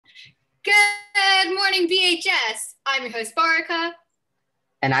Good morning, BHS. I'm your host, Baraka.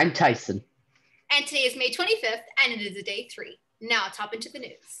 And I'm Tyson. And today is May 25th, and it is a day 3. Now, let's hop into the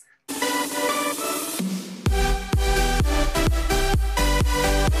news.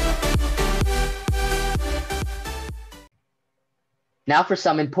 Now for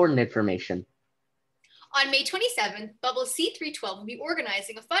some important information. On May 27th, Bubble C312 will be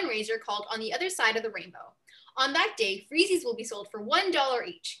organizing a fundraiser called On the Other Side of the Rainbow. On that day, freezies will be sold for $1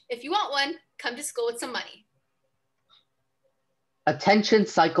 each. If you want one, come to school with some money. Attention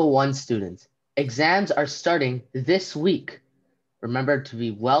Cycle 1 students. Exams are starting this week. Remember to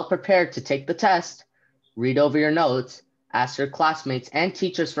be well prepared to take the test, read over your notes, ask your classmates and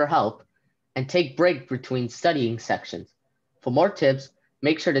teachers for help, and take breaks between studying sections. For more tips,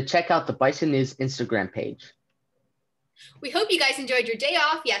 make sure to check out the Bison News Instagram page. We hope you guys enjoyed your day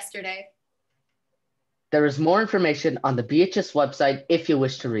off yesterday. There is more information on the BHS website if you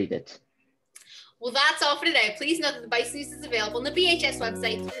wish to read it. Well, that's all for today. Please note that the Bison News is available on the BHS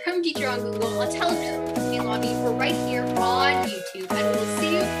website, through your home teacher on Google, on television, and lobby, or right here on YouTube. And we'll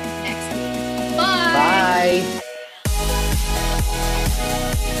see you next week. Bye! Bye!